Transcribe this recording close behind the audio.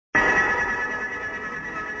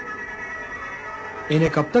इन्हें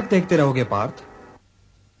कब तक देखते रहोगे पार्थ?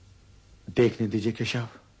 देखने दीजिए केशव,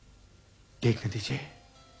 देखने दीजिए।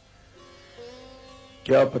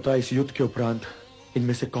 क्या पता इस युद्ध के उपरांत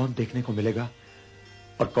इनमें से कौन देखने को मिलेगा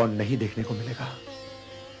और कौन नहीं देखने को मिलेगा।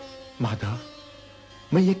 माधव,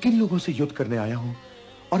 मैं ये किन लोगों से युद्ध करने आया हूं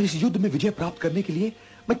और इस युद्ध में विजय प्राप्त करने के लिए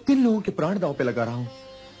मैं किन लोगों के प्राण दांव पे लगा रहा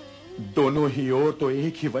हूं। दोनों ही ओर तो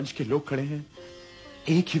एक ही वंश के लोग खड़े हैं,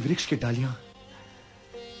 एक ही वृक्ष की डालियां।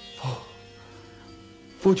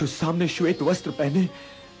 वो जो सामने श्वेत वस्त्र पहने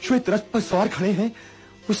श्वेत रथ पर सवार खड़े हैं,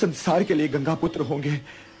 वो संसार के लिए गंगा पुत्र होंगे।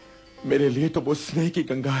 मेरे लिए तो वो स्नेह की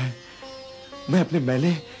गंगा है। मैं अपने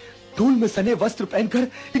मैले धूल में सने वस्त्र पहनकर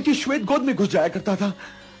इनकी श्वेत गोद में घुस जाया करता था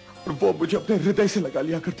और वो मुझे अपने हृदय से लगा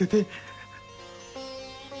लिया करते थे।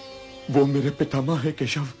 वो मेरे पितामह है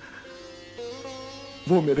केशव,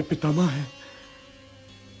 वो मेरे पितामह है।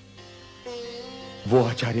 वो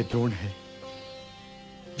आचार्य द्रोण है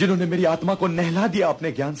जिन्होंने मेरी आत्मा को नहला दिया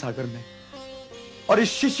अपने ज्ञान सागर में और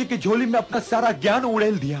इस शिष्य की झोली में अपना सारा ज्ञान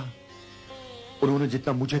उड़ेल दिया। उन्होंने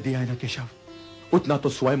जितना मुझे दिया है ना केशव, उतना तो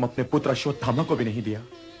स्वयं अपने पुत्र अश्वत्थामा को भी नहीं दिया।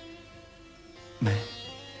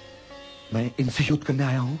 मैं इनसे युद्ध करने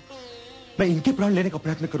आया हूं, मैं इनके प्राण लेने का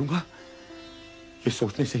प्रयत्न करूंगा। ये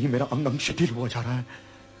सोचने से ही मेरा अंग अंग शिथिल हुआ जा रहा है,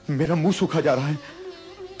 मेरा मुंह सूखा जा रहा है।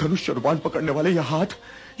 धनुष और बाण पकड़ने वाले यह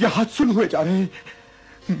हाथ सुन्न हुए जा रहे हैं।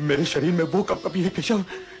 मेरे शरीर में वो कपकपी है केशव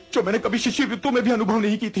जो मैंने कभी शिशिर ऋतु में भी अनुभव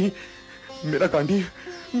नहीं की थी। मेरा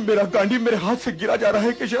गांडी मेरे हाथ से गिरा जा रहा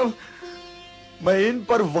है केशव। मैं इन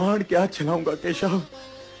पर वाण क्या चलाऊंगा केशव,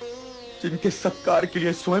 जिनके सत्कार के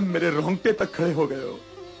लिए स्वयं मेरे रोंगटे तक खड़े हो गए हो।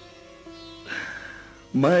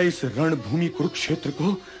 मैं इस रणभूमि कुरुक्षेत्र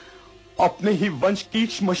को अपने ही वंश की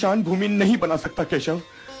श्मशान भूमि नहीं बना सकता केशव,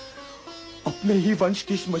 अपने ही वंश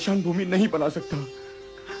की श्मशान भूमि नहीं बना सकता।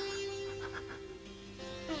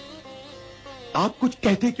 आप कुछ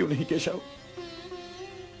कहते क्यों नहीं केशव?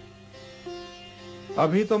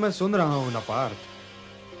 अभी तो मैं सुन रहा हूं ना पार्थ,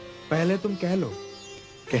 पहले तुम कह लो।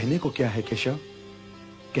 कहने को क्या है केशव,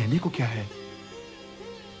 कहने को क्या है?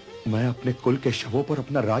 मैं अपने कुल के शवों पर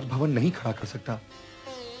अपना राजभवन नहीं खड़ा कर सकता।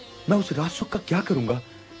 मैं उस राजसुख का क्या करूंगा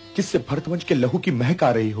जिससे भरतवंश के लहू की महक आ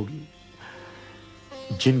रही होगी।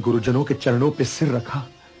 जिन गुरुजनों के चरणों पे सिर रखा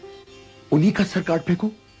उन्हीं का सर काट फेंकूं।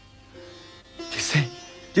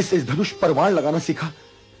 जिससे इस धनुष पर वाण लगाना सीखा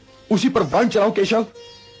उसी पर वाण चलाऊं केशव।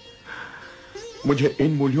 मुझे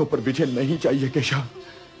इन मूल्यों पर विजय नहीं चाहिए केशव,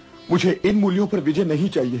 मुझे इन मूल्यों पर विजय नहीं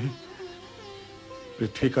चाहिए।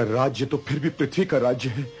 पृथ्वी का राज्य तो फिर भी पृथ्वी का राज्य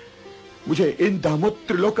है, मुझे इन दामों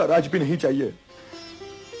त्रिलोक का राज भी नहीं चाहिए।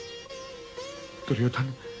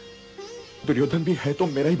 दुर्योधन भी है तो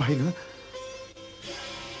मेरा ही भाई ना।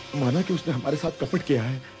 माना कि उसने हमारे साथ कपट किया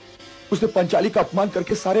है, उसने पंचाली का अपमान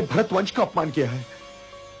करके सारे भरतवंश का अपमान किया है,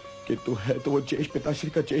 किंतु है तो वो ज्येष्ठ पिताश्री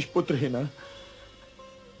का ज्येष्ठ पुत्र है ना।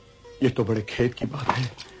 ये तो बड़े खेद की बात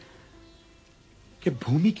है कि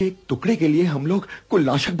भूमि के एक टुकड़े के लिए हम लोग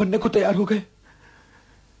कुलनाशक बनने को तैयार हो गए।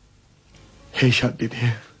 हे शांति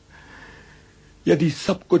देव, यदि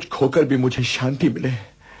सब कुछ खोकर भी मुझे शांति मिले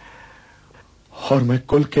और मैं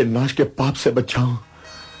कुल के नाश के पाप से बच जाऊं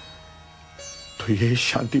तो यह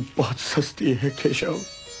शांति बहुत सस्ती है केशव,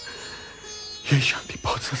 यह शांति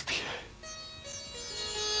बहुत सस्ती है।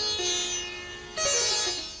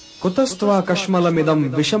 कुतस्त्वा कश्मलमिदं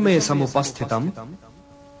विषमे समुपस्थितम्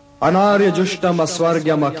अनार्य जुष्टम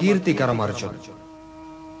अस्वर्ग्यम अकीर्तिकरम अर्जुन।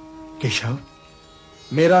 केशव,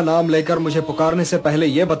 मेरा नाम लेकर मुझे पुकारने से पहले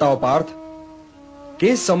यह बताओ पार्थ कि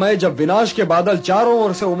इस समय जब विनाश के बादल चारों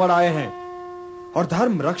ओर से उमड़ आए हैं और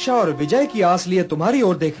धर्म, रक्षा और विजय की आस लिए तुम्हारी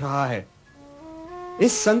ओर देख रहा है,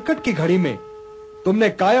 इस संकट की घड़ी में तुमने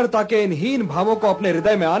कायरता के इन हीन भावों को अपने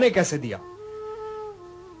हृदय में आने कैसे दिया?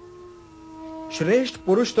 श्रेष्ठ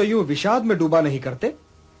पुरुष तो यूं विषाद में डूबा नहीं करते।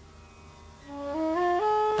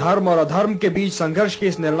 धर्म और अधर्म के बीच संघर्ष की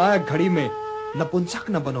इस निर्णायक घड़ी में नपुंसक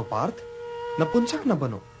न बनो पार्थ, नपुंसक न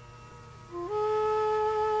बनो।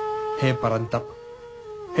 हे परंतप,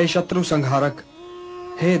 हे शत्रु संहारक,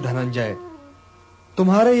 हे धनंजय,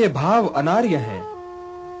 तुम्हारे ये भाव अनार्य हैं।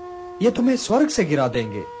 ये तुम्हें स्वर्ग से गिरा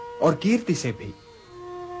देंगे और कीर्ति से भी,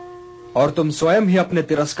 और तुम स्वयं ही अपने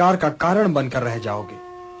तिरस्कार का कारण बनकर रह जाओगे।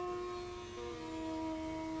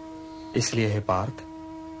 इसलिए हे पार्थ,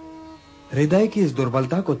 हृदय की इस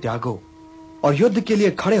दुर्बलता को त्यागो और युद्ध के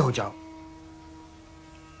लिए खड़े हो जाओ।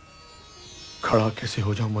 खड़ा कैसे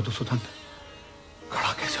हो जाऊं मधुसूदन,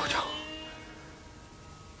 खड़ा कैसे हो जाऊं?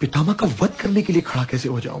 पितामह का वध करने के लिए खड़ा कैसे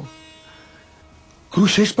हो जाऊं?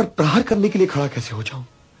 कुरुश्रेष्ठ पर प्रहार करने के लिए खड़ा कैसे हो जाऊं?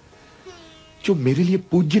 जो मेरे लिए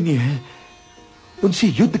पूजनीय है उनसे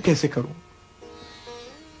युद्ध कैसे करूं?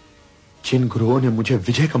 जिन गुरुओं ने मुझे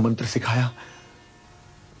विजय का मंत्र सिखाया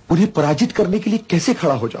उन्हें पराजित करने के लिए कैसे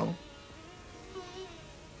खड़ा हो जाऊं?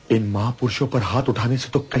 इन महापुरुषों पर हाथ उठाने से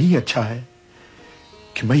तो कहीं अच्छा है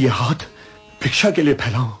कि मैं ये हाथ भिक्षा के लिए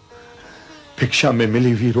फैलाऊं। भिक्षा में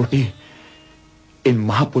मिली हुई रोटी इन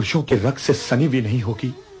महापुरुषों के रक्त से सनी भी नहीं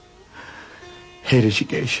होगी। हे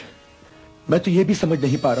ऋषिकेश, मैं तो यह भी समझ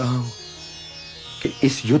नहीं पा रहा हूं कि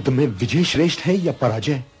इस युद्ध में विजय श्रेष्ठ है या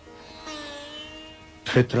पराजय।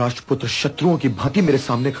 धृतराष्ट्र पुत्र शत्रुओं की भांति मेरे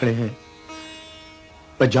सामने खड़े हैं।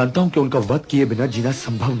 मैं जानता हूं कि उनका वध किए बिना जीना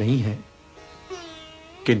संभव नहीं है,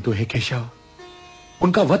 किंतु हे केशव,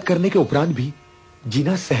 उनका वध करने के उपरांत भी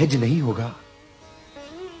जीना सहज नहीं होगा।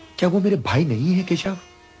 क्या वो मेरे भाई नहीं है केशव?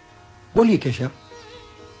 बोलिए केशव।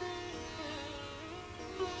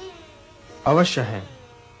 अवश्य है।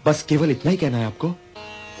 बस केवल इतना ही कहना है आपको?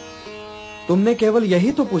 तुमने केवल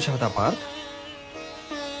यही तो पूछा था पार्थ।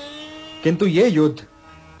 किंतु ये युद्ध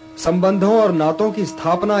संबंधों और नातों की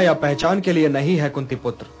स्थापना या पहचान के लिए नहीं है कुंती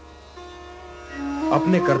पुत्र।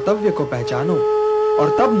 अपने कर्तव्य को पहचानो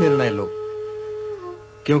और तब निर्णय लो,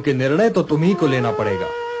 क्योंकि निर्णय तो तुम ही को लेना पड़ेगा।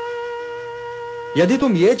 यदि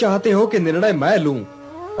तुम ये चाहते हो कि निर्णय मैं लूं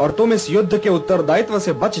और तुम इस युद्ध के उत्तरदायित्व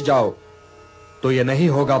से बच जाओ, तो यह नहीं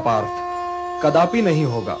होगा पार्थ, कदापि नहीं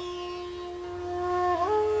होगा।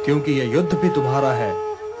 क्योंकि यह युद्ध भी तुम्हारा है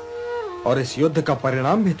और इस युद्ध का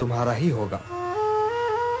परिणाम भी तुम्हारा ही होगा।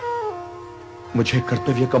 मुझे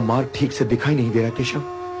कर्तव्य का मार्ग ठीक से दिखाई नहीं दे रहा केशव,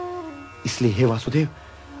 इसलिए हे वासुदेव,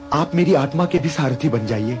 आप मेरी आत्मा के भी सारथी बन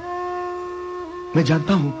जाइए। मैं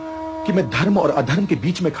जानता हूं कि मैं धर्म और अधर्म के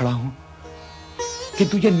बीच में खड़ा हूं,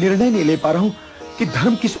 किंतु यह निर्णय नहीं ले पा रहा हूं कि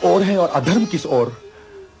धर्म किस ओर है और अधर्म किस ओर।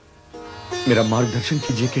 मेरा मार्गदर्शन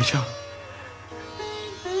कीजिए केशव।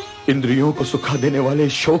 इंद्रियों को सुखा देने वाले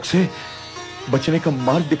शोक से बचने का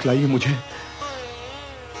मार्ग दिखलाइए मुझे।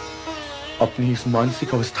 अपनी इस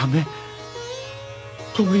मानसिक अवस्था में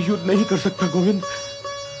तो मैं युद्ध नहीं कर सकता गोविंद।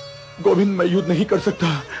 गोविंद, मैं युद्ध नहीं कर सकता।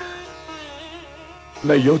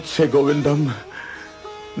 मैं युद्ध से गोविंदम।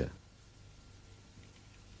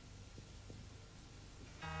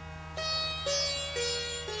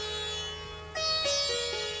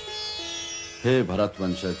 हे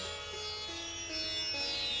भरतवंशज,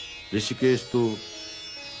 ऋषिकेश तो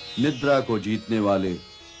निद्रा को जीतने वाले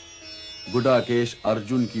गुडाकेश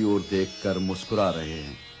अर्जुन की ओर देखकर मुस्कुरा रहे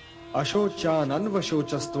हैं।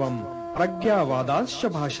 अशोचानन्वशोचस्त्वं प्रज्ञावादांश्च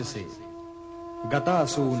भाषसे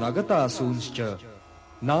गतासून अगतासूंश्च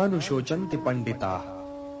नानुशोचन्ति पंडिताः।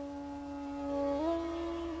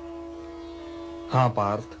 हां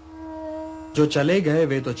पार्थ, जो चले गए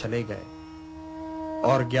वे तो चले गए,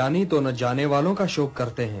 और ज्ञानी तो न जाने वालों का शोक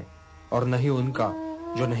करते हैं और न ही उनका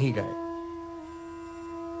जो नहीं गए।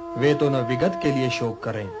 वे तो न विगत के लिए शोक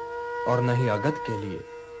करें और न ही अगत के लिए।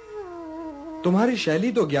 तुम्हारी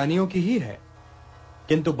शैली तो ज्ञानियों की ही है,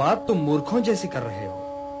 किंतु बात तुम मूर्खों जैसी कर रहे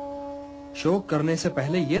हो। शोक करने से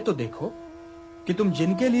पहले यह तो देखो कि तुम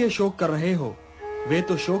जिनके लिए शोक कर रहे हो वे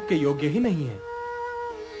तो शोक के योग्य ही नहीं है।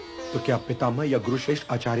 तो क्या पितामह या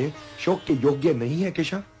गुरुश्रेष्ठ आचार्य शोक के योग्य नहीं है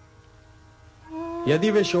केशव?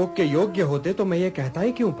 यदि वे शोक के योग्य होते तो मैं ये कहता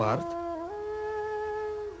ही क्यों पार्थ।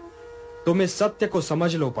 तुम इस सत्य को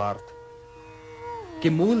समझ लो पार्थ कि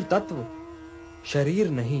मूल तत्व शरीर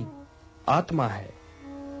नहीं आत्मा है,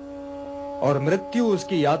 और मृत्यु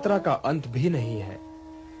उसकी यात्रा का अंत भी नहीं है,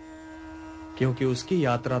 क्योंकि उसकी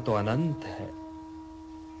यात्रा तो अनंत है।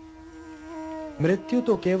 मृत्यु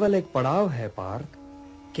तो केवल एक पड़ाव है पार्थ,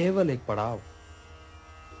 केवल एक पड़ाव।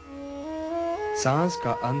 सांस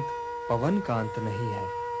का अंत पवन का अंत नहीं है।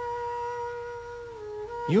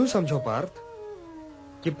 यूं समझो पार्थ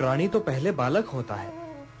कि प्राणी तो पहले बालक होता है,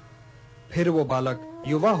 फिर वो बालक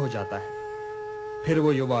युवा हो जाता है, फिर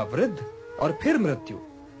वो युवा वृद्ध और फिर मृत्यु।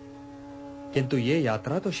 किंतु ये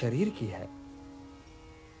यात्रा तो शरीर की है।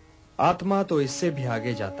 आत्मा तो इससे भी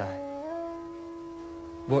आगे जाता है।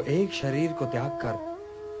 वो एक शरीर को त्याग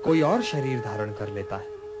कर कोई और शरीर धारण कर लेता है।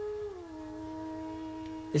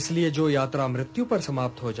 इसलिए जो यात्रा मृत्यु पर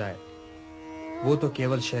समाप्त हो जाए वो तो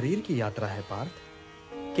केवल शरीर की यात्रा है पार्थ,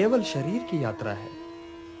 केवल शरीर की यात्रा है।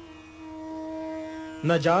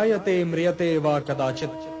 न जायते म्रियते वा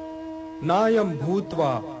कदाचित नायं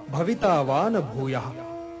भूत्वा भविता वा न भूयः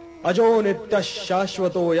अजो नित्यः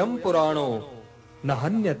शाश्वतोऽयं पुराणो न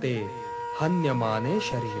हन्यते हन्यमाने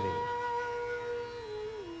शरीरे।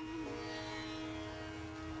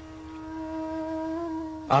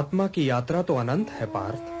 आत्मा की यात्रा तो अनंत है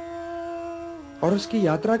पार्थ, और उसकी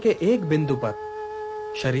यात्रा के एक बिंदु पर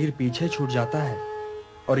शरीर पीछे छूट जाता है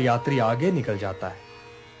और यात्री आगे निकल जाता है,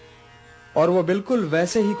 और वो बिल्कुल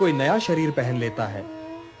वैसे ही कोई नया शरीर पहन लेता है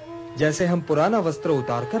जैसे हम पुराना वस्त्र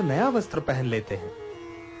उतारकर नया वस्त्र पहन लेते हैं।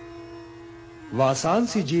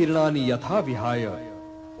 वासांसि जीर्णानि यथा विहाय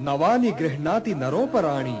नवानि गृह्णाति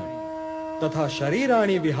नरोपराणि तथा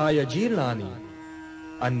शरीराणि विहाय जीर्णानि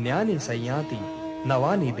अन्यानि संयाति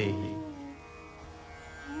नवानि देहि।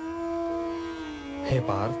 हे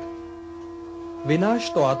पार्थ,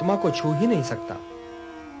 विनाश तो आत्मा को छू ही नहीं सकता,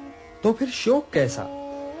 तो फिर शोक कैसा?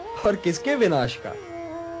 और किसके विनाश का?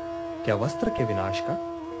 क्या वस्त्र के विनाश का?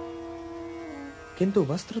 किंतु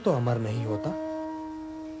वस्त्र तो अमर नहीं होता,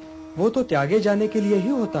 वो तो त्यागे जाने के लिए ही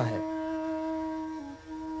होता है।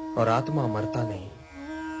 और आत्मा मरता नहीं,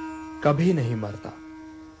 कभी नहीं मरता।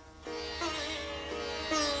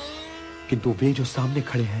 किंतु वे जो सामने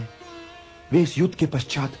खड़े हैं, वे इस युद्ध के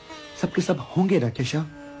पश्चात सबके सब होंगे ना केशव?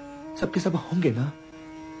 सबके सब होंगे ना?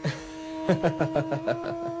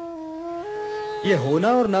 ये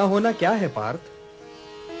होना और ना होना क्या है पार्थ?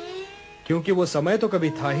 क्योंकि वो समय तो कभी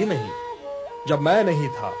था ही नहीं जब मैं नहीं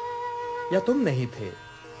था, या तुम नहीं थे,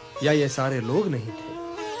 या ये सारे लोग नहीं थे।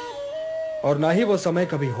 और ना ही वो समय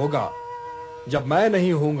कभी होगा जब मैं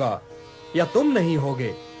नहीं होऊंगा, या तुम नहीं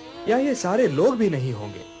होगे, या ये सारे लोग भी नहीं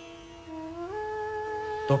होंगे।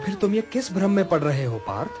 तो फिर तुम ये किस भ्रम में पड़ रहे हो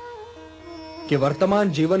पार्थ कि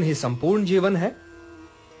वर्तमान जीवन ही संपूर्ण जीवन है?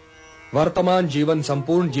 वर्तमान जीवन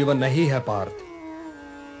संपूर्ण जीवन नहीं है पार्थ।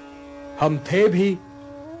 हम थे भी,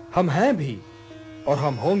 हम हैं भी, और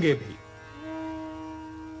हम होंगे भी।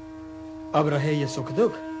 अब रहे ये सुख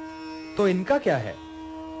दुख, तो इनका क्या है?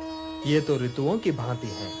 ये तो ऋतुओं की भांति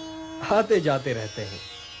हैं, आते जाते रहते हैं।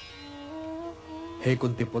 हे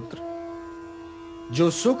कुंती पुत्र, जो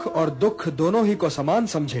सुख और दुख दोनों ही को समान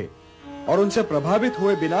समझे और उनसे प्रभावित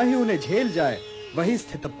हुए बिना ही उन्हें झेल जाए, वही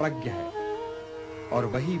स्थित प्रज्ञ है और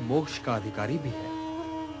वही मोक्ष का अधिकारी भी है।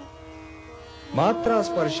 मात्रा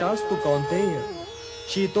स्पर्शास्तु कौन्तेय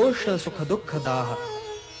शीतोष्ण सुख दुख दाह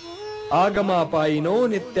आगमापायिनो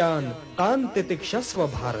नित्यान तान तितिक्षस्व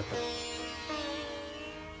भारत।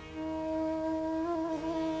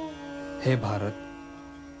 हे भारत,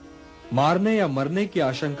 मारने या मरने की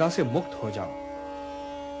आशंका से मुक्त हो जाओ,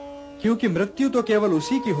 क्योंकि मृत्यु तो केवल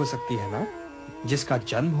उसी की हो सकती है ना जिसका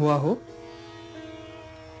जन्म हुआ हो।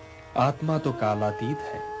 आत्मा तो कालातीत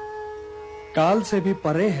है, काल से भी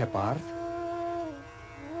परे है पार्थ।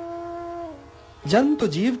 जन्म तो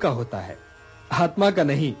जीव का होता है, आत्मा का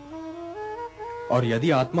नहीं। और यदि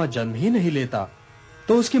आत्मा जन्म ही नहीं लेता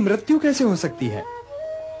तो उसकी मृत्यु कैसे हो सकती है?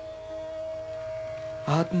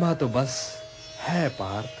 आत्मा तो बस है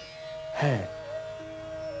पार्थ, है।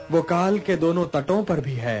 वो काल के दोनों तटों पर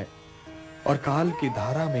भी है और काल की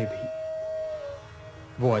धारा में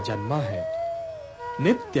भी। वो अजन्मा है,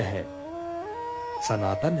 नित्य है,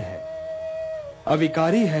 सनातन है,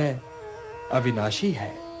 अविकारी है, अविनाशी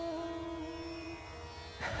है।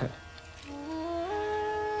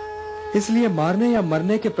 इसलिए मारने या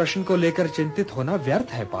मरने के प्रश्न को लेकर चिंतित होना व्यर्थ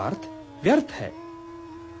है पार्थ, व्यर्थ है।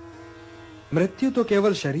 मृत्यु तो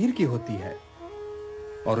केवल शरीर की होती है,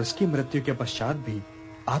 और उसकी मृत्यु के पश्चात भी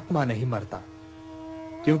आत्मा नहीं मरता,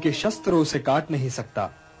 क्योंकि शस्त्र उसे काट नहीं सकता,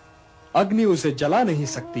 अग्नि उसे जला नहीं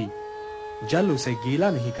सकती, जल उसे गीला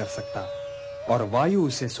नहीं कर सकता, और वायु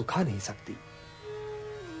उसे सुखा नहीं सकती।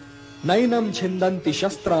 नैनम छिंदन्ति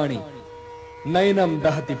शस्त्राणि नैनम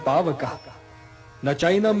दहति पावकः न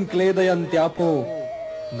चैनम क्लेदयन्त्यापो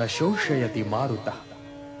न शोषयति मारुतः।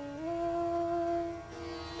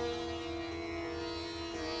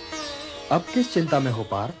 अब किस चिंता में हो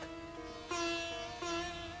पार्थ?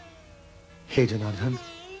 हे जनार्दन,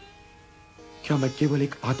 क्या मैं केवल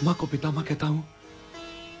एक आत्मा को पितामह कहता हूं?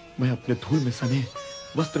 मैं अपने धूल में सने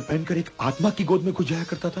वस्त्र पहनकर एक आत्मा की गोद में घुस जाया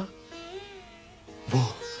करता था।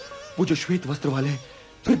 वो जो श्वेत वस्त्र वाले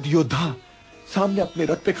वृद्ध योद्धा सामने अपने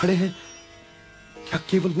रथ पे खड़े हैं, क्या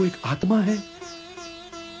केवल वो एक आत्मा है?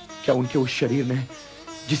 क्या उनके उस शरीर ने,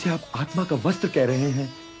 जिसे आप आत्मा का वस्त्र कह रहे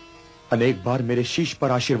हैं, अनेक बार मेरे शीश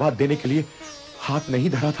पर आशीर्वाद देने के लिए हाथ नहीं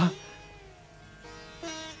धरा था?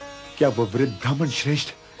 क्या वो वृद्ध ब्राह्मण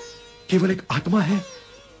श्रेष्ठ केवल एक आत्मा है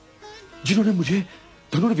जिन्होंने मुझे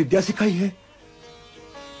धनुर्विद्या सिखाई है?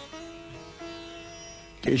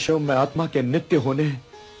 केशव, मैं आत्मा के नित्य होने,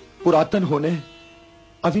 पुरातन होने,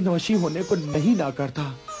 अविनाशी होने को नहीं नाकारता,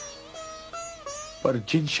 पर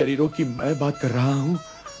जिन शरीरों की मैं बात कर रहा हूं,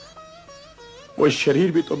 वो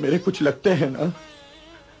शरीर भी तो मेरे कुछ लगते हैं ना।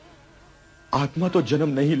 आत्मा तो जन्म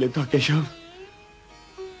नहीं लेता केशव,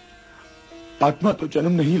 आत्मा तो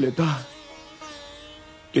जन्म नहीं लेता,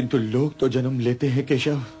 किंतु लोग तो जन्म लेते हैं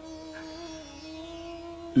केशव,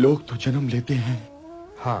 लोग तो जन्म लेते हैं।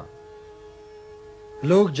 हां,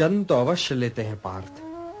 लोग जन्म तो अवश्य लेते हैं पार्थ,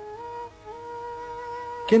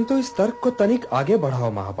 किंतु इस तर्क को तनिक आगे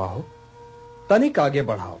बढ़ाओ महाबाहो, तनिक आगे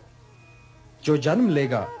बढ़ाओ। जो जन्म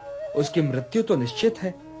लेगा उसकी मृत्यु तो निश्चित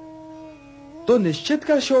है, तो निश्चित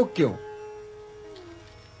का शोक क्यों?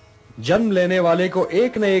 जन्म लेने वाले को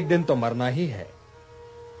एक न एक दिन तो मरना ही है,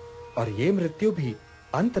 और ये मृत्यु भी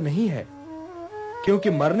अंत नहीं है, क्योंकि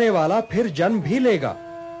मरने वाला फिर जन्म भी लेगा।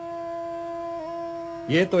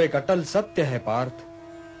 ये तो एक अटल सत्य है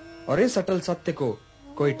पार्थ, और इस अटल सत्य को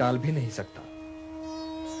कोई टाल भी नहीं सकता।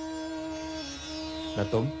 न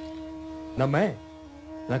तुम, न मैं,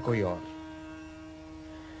 न कोई और।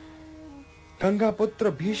 गंगा पुत्र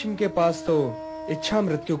भीष्म के पास तो इच्छा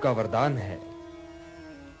मृत्यु का वरदान है,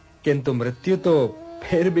 किंतु मृत्यु तो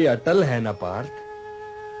फिर भी अटल है न पार्थ।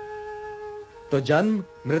 तो जन्म,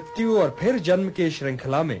 मृत्यु और फिर जन्म की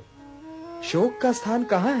श्रृंखला में शोक का स्थान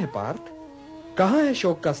कहां है पार्थ? कहां है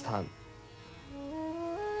शोक का स्थान?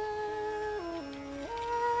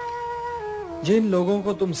 जिन लोगों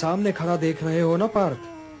को तुम सामने खड़ा देख रहे हो ना पार्थ,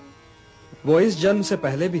 वो इस जन्म से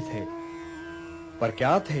पहले भी थे, पर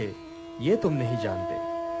क्या थे ये तुम नहीं जानते।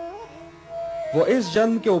 वो इस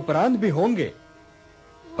जन्म के उपरांत भी होंगे,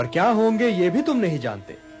 पर क्या होंगे ये भी तुम नहीं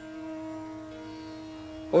जानते।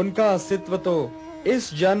 उनका अस्तित्व तो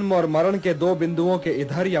इस जन्म और मरण के दो बिंदुओं के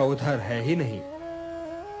इधर या उधर है ही नहीं,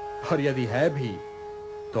 और यदि है भी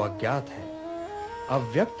तो अज्ञात है,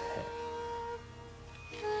 अव्यक्त है।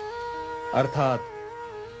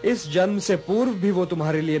 अर्थात इस जन्म से पूर्व भी वो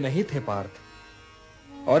तुम्हारे लिए नहीं थे पार्थ,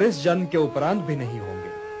 और इस जन्म के उपरांत भी नहीं होंगे।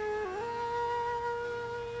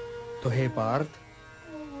 तो हे पार्थ,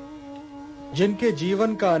 जिनके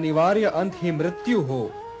जीवन का अनिवार्य अंत ही मृत्यु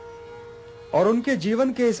हो, और उनके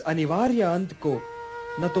जीवन के इस अनिवार्य अंत को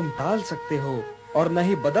न तुम टाल सकते हो और न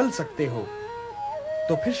ही बदल सकते हो,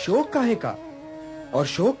 तो फिर शोक काहे का? और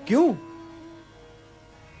शोक क्यों?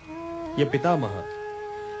 ये पितामह,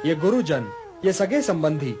 ये गुरुजन, ये सगे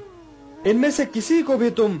संबंधी, इनमें से किसी को भी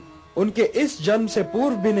तुम उनके इस जन्म से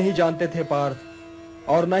पूर्व भी नहीं जानते थे पार्थ,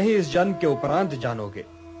 और न ही इस जन्म के उपरांत जानोगे।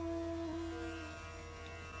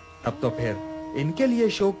 तब तो फिर इनके लिए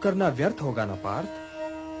शोक करना व्यर्थ होगा ना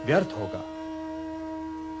पार्थ, व्यर्थ होगा।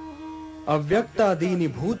 अव्यक्तादीनि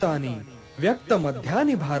भूतानि व्यक्त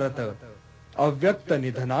मध्यानि भारत अव्यक्त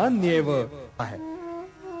निधनान्येव है।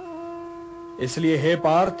 इसलिए हे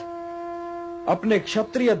पार्थ, अपने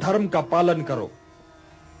क्षत्रिय धर्म का पालन करो।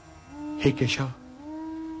 हे केशव,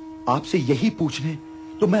 आपसे यही पूछने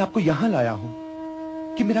तो मैं आपको यहां लाया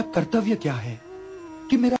हूं कि मेरा कर्तव्य क्या है,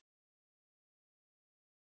 कि मेरा